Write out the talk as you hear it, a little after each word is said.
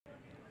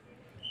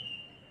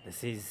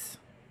This is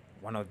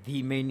one of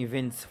the main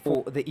events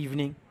for the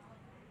evening.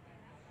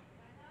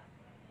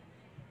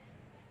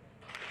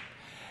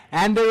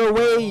 And they're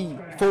away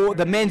for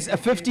the men's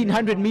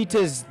 1500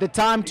 meters. The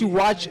time to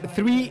watch,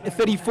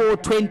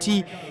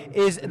 3:34:20,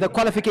 is the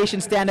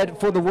qualification standard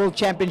for the World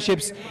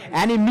Championships.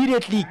 And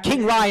immediately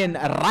King Ryan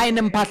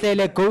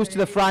MPHAHLELE goes to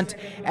the front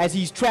as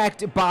he's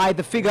tracked by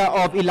the figure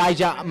of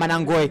Elijah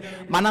MANANGOI.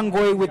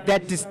 MANANGOI with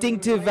that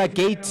distinctive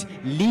gait,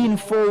 lean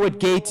forward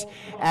gait,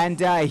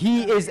 and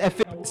he is a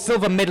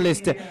silver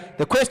medalist.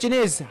 The question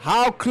is,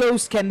 how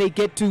close can they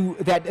get to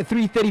that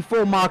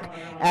 3:34 mark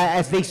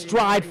as they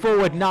stride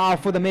forward now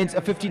for the men's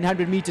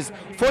 1500 meters.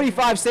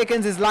 45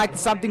 seconds is like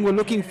something we're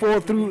looking for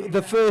through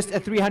the first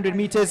 300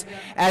 meters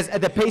as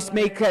the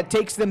pacemaker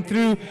takes them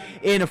through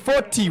in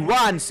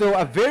 41. So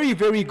a very,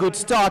 very good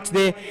start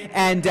there,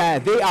 and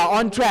they are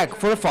on track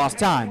for a fast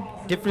time.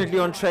 Definitely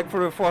on track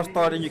for a fast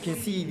start, and you can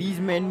see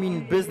these men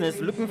mean business,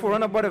 looking for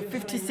around about a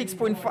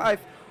 56.5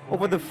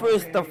 over the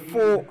first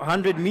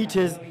 400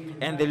 meters,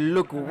 and they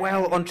look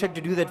well on track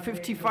to do that.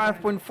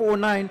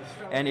 55.49,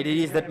 and it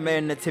is that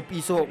man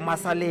Tshepo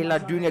Masalela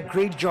doing a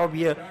great job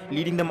here,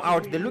 leading them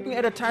out. They're looking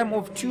at a time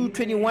of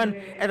 2:21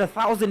 at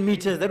 1,000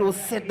 meters. That will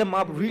set them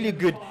up really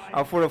good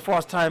for a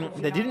fast time.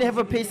 They didn't have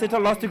a pace setter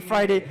last week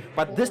Friday,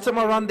 but this time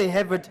around they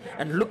have it.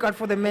 And look out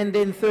for the man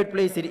there in third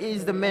place. It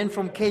is the man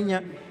from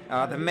Kenya,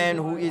 the man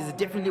who is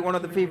definitely one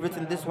of the favorites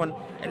in this one,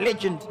 a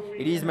legend.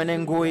 It is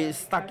MANANGOI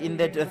stuck in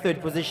that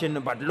third position,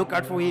 but look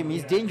out for him.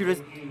 He's dangerous.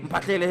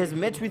 MPHAHLELE has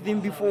met with him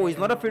before. He's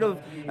not afraid of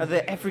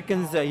the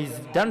Africans. He's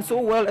done so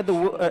well at the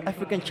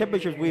African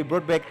Championships where he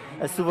brought back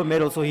a silver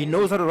medal, so he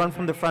knows how to run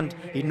from the front.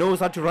 He knows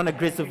how to run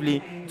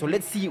aggressively. So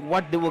let's see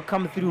what they will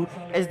come through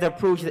as they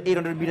approach the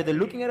 800 meter. They're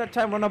looking at a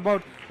time around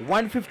about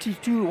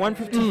 1:52,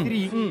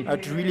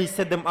 1:53 to really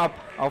set them up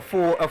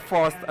for a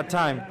fast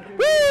time.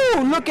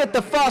 Woo! Look at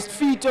the fast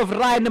feet of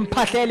Ryan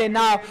MPHAHLELE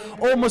now,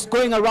 almost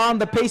going around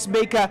the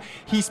pacemaker.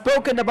 He's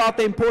spoken about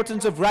the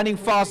importance of running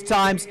fast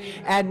times,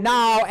 and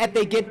now as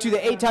they get to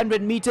the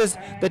 800 meters,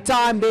 the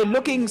time they're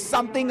looking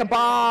something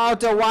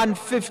about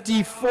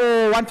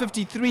 1:54,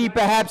 1:53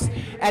 perhaps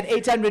at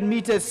 800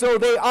 meters. So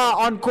they are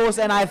on course,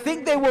 and I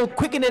think they will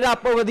quicken it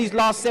up over these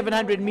last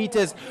 700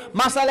 meters.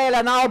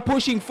 Masalela now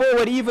pushing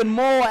forward even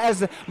more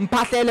as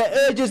MPHAHLELE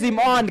urges him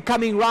on,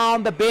 coming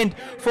round the bend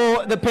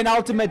for the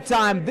penultimate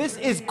time. This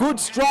is good,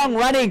 strong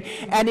running,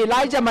 and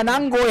Elijah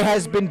MANANGOI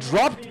has been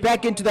dropped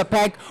back into the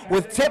pack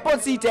with Tshepo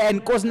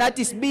and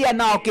Nkosinathi SIBIYA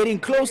now getting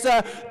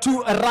closer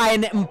to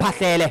Ryan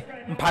MPHAHLELE.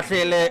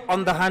 MPHAHLELE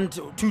on the hunt.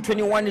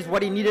 2:21 is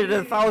what he needed at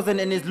 1,000,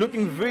 and is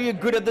looking very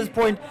good at this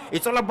point.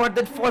 It's all about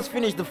that fast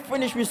finish. The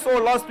finish we saw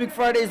last week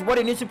Friday is what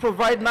he needs to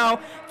provide now.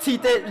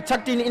 TSHITE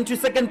tucked in into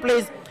second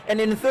place, and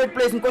in third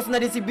place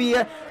Nkosinathi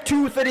SIBIYA,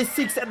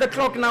 2:36 at the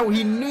clock now.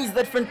 He needs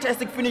that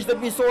fantastic finish that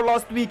we saw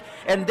last week,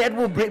 and that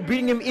will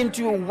bring him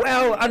into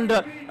well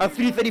under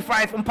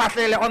 3:35.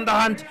 MPHAHLELE on the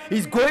hunt.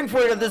 He's going for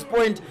it at this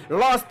point.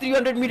 Last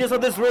 300 meters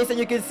of this race, and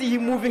you can see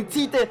him moving.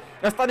 TSHITE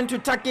starting to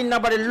tuck in now,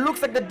 but it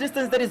looks like the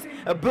distance that is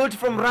built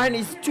from Ryan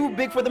is too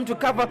big for them to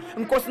cover.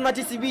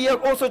 Nkosinathi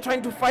SIBIYA also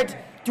trying to fight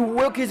to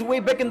work his way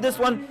back in this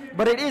one,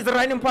 but it is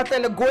Ryan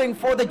MPHAHLELE going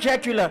for the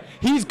jugular.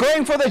 He's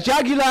going for the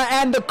jugular,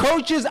 and the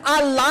coaches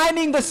are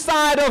lining the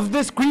side of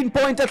this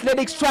Greenpoint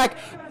athletics track,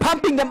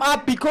 pumping them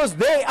up because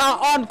they are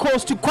on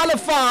course to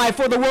qualify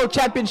for the World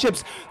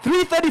Championships.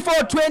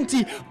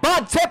 3:34:20,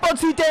 but Tshepo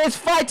is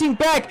fighting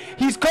back.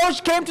 His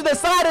coach came to the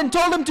side and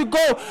told him to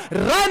go.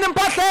 Ryan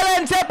MPHAHLELE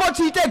and Tshepo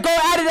go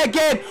at it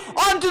again.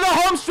 Onto the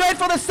home straight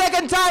for the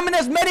second time in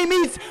as many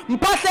meets.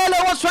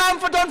 MPHAHLELE was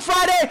triumphant on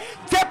Friday.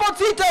 Tshepo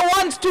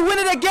wants to win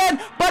it again,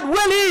 but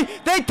will he?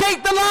 They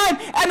take the line,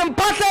 and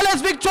MPHAHLELE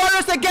is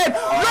victorious again.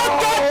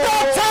 Look at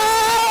the time!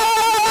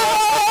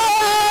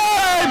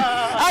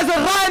 As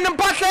Ryan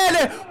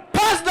MPHAHLELE,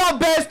 personal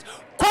best,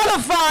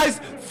 qualifies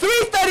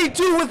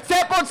 3:32 with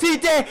Tshepo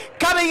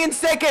coming in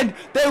second.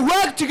 They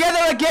work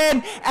together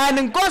again, and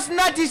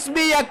Nkosinathi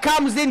SIBIYA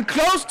comes in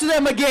close to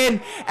them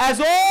again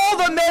as all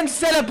the men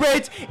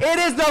celebrate. It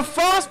is the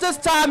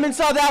fastest time in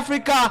South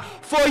Africa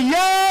for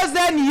years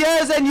and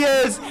years and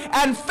years,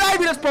 and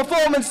fabulous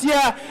performance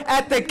here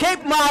at the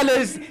Cape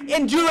Milers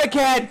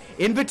Endurocad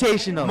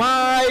Invitational.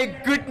 My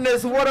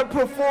goodness, what a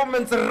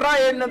performance.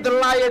 Ryan the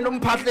Lion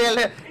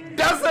MPHAHLELE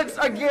does it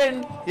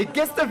again. He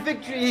gets the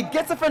victory. He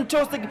gets a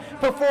fantastic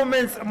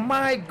performance.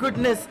 My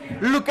goodness,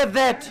 look at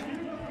that.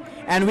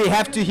 And we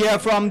have to hear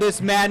from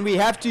this man. We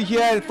have to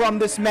hear from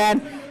this man.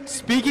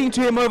 Speaking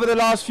to him over the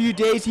last few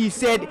days, he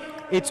said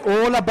it's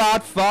all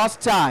about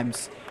fast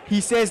times. He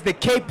says the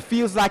Cape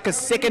feels like a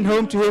second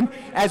home to him,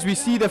 as we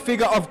see the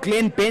figure of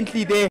Glenn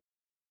Bentley there